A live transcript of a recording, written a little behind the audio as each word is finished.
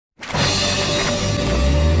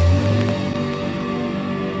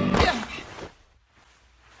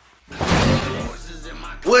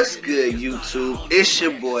What's good, YouTube? It's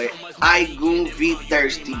your boy iGooN V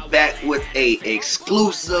Thirsty back with a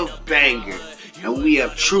exclusive banger, and we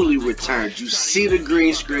have truly returned. You see the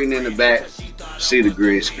green screen in the back? See the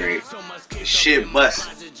green screen? The shit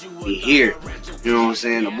busted. We here. You know what I'm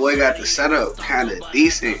saying? The boy got the setup kind of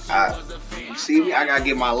decent. You see me? I gotta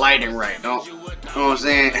get my lighting right. Don't. You know what I'm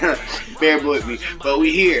saying? Bear with me. But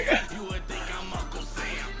we here.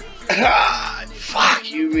 Fuck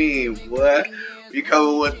you mean, what? We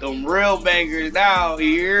coming with them real bangers now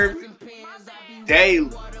here. Daily.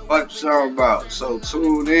 What you talking about? So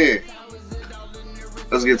tune in.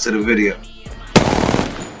 Let's get to the video.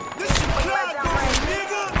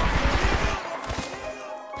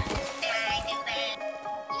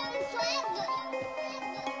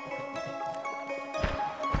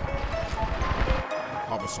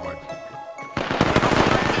 Homicide.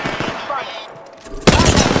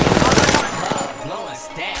 Blowing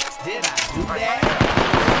stacks, did I do that?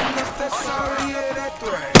 Sorry, yeah, that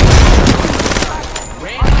threat.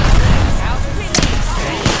 Ran out of his house,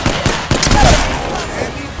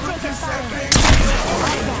 And he put this epic.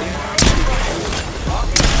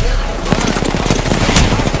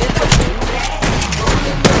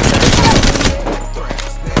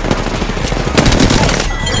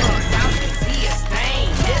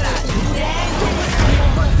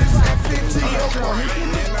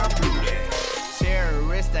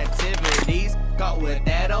 terrorist activities, caught with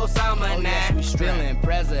that Osama now. We spilling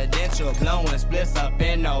presidential, blowing splits up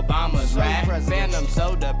in Obama's rap. Phantom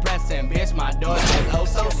so depressing, bitch, my doors is oh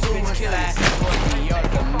so suicide. For New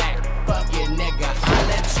York and Mac, fuck your nigga, I'll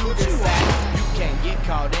let you decide. You can't get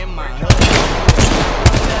caught in my hood.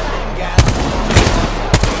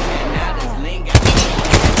 And now this linger.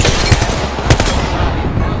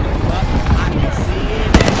 I can see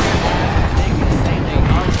it everywhere. Niggas say they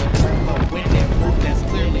are the truth, but when they move, that's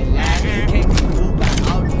clearly lying. Can't be fooled by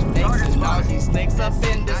all these fakes and all these snakes up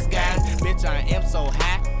in disguise. Bitch, I am so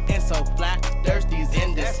high and so fly, thirsty's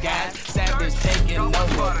in disguise. Savage taking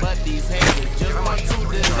over, but these haters just want to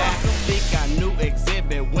decide. Think I knew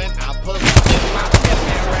exhibit when I pull up in my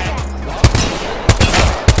pimpin' rack.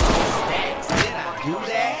 Stacks, did I do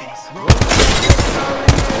that?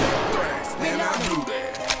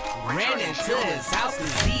 Ran into his house to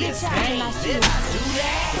see his name. Did I do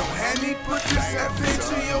that? Don't have me put this F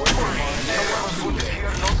into your brain.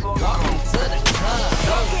 Walking to the club,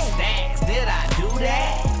 those stacks. Did I do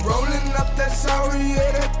that? Rolling up that sorry,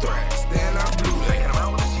 yeah, that thrash. Then I blew that.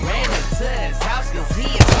 Ran into his house to see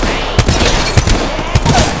his name.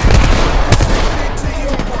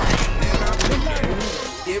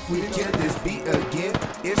 If we kill this beat again,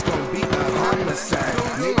 it's gonna be a homicide.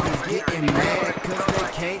 Niggas getting mad cause they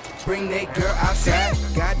can't bring they girl outside.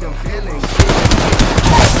 Got them feeling shit.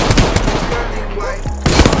 Dirty white.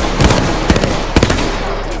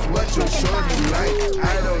 Is what your shorty like. I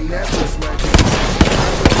don't never sweat it.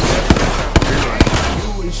 You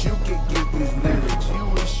wish you could get these lyrics. You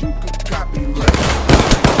wish you could copyright.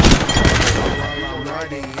 While I'm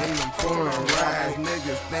riding in them foreign rides,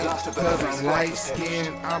 niggas think cause I'm light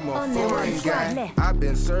skinned, I'm a foreign guy. I've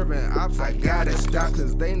been serving ops, I gotta stop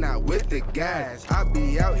cause they not with the guys. I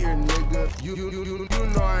be out here, nigga, you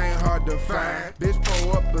know I ain't hard to find. Bitch,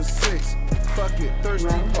 pull up a 6, fuck it, thirsty,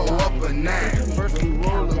 pull up a 9. First we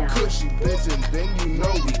roll a cushy, bitch, and then you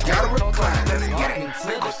know we gotta recline. Let's get Walking to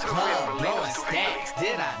the club, blowing stacks.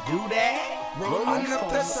 Did I do that? rolling up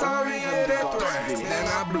that sorry and that thrash, then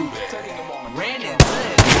I blew that. Ran into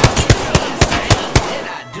his house to see his name. Did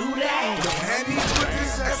I do that? Had me put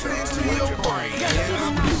this F into your brain.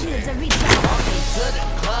 Walking to the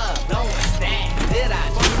club, blowing stacks. Did I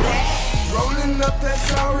do that? Rolling up that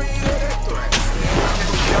sorry and that thrash.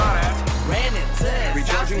 Ran into his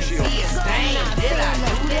house to see his name. Did I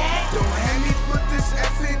do that? Don't have me put this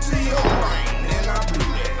F into your brain, and I blew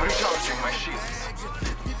that. Recharging my shields.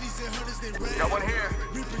 Got one here.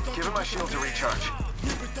 Give him my shield to recharge.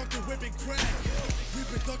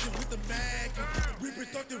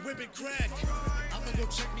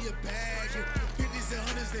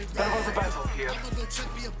 That was a battle here.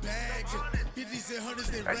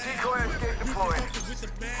 A decoy escape deployed.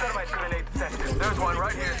 Thermite grenade set. There's one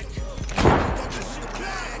right here.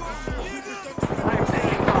 I'm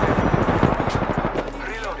taking fire.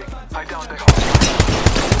 Reloading. I downed the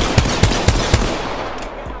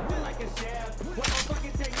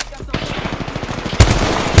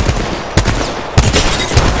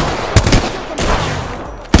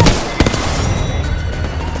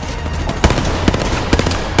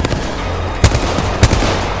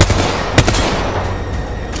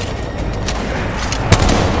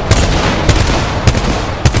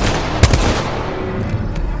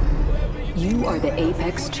You are the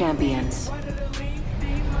Apex champions.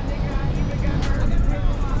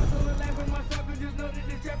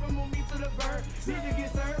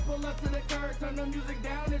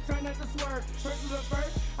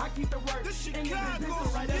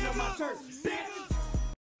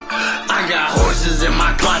 I got horses in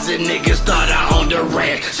my closet, niggas thought I owned a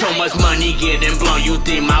ranch. So much money getting blown, you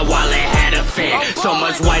think my wallet had a fan. So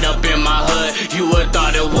much white up in my hood, you would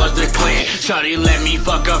thought it was the clan. Shawty let me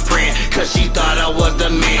fuck a friend, cause she thought I was the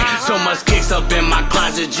man. So much kicks up in my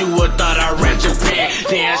closet, you would thought I ran Japan.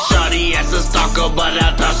 Damn, shawty as a stalker, but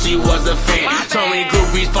I thought she was a fan. So many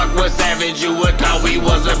groupies fuck with Savage, you would thought we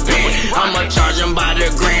was a band. I'ma charge him by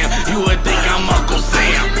the gram, you would think I'm Uncle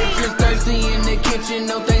Sam. Bitches thirsty in the kitchen,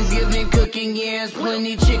 no Thanksgiving cooking yams.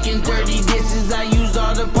 Plenty chicken, dirty dishes, I use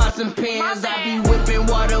all the pots and pans. I be whipping,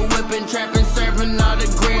 water whipping, trapping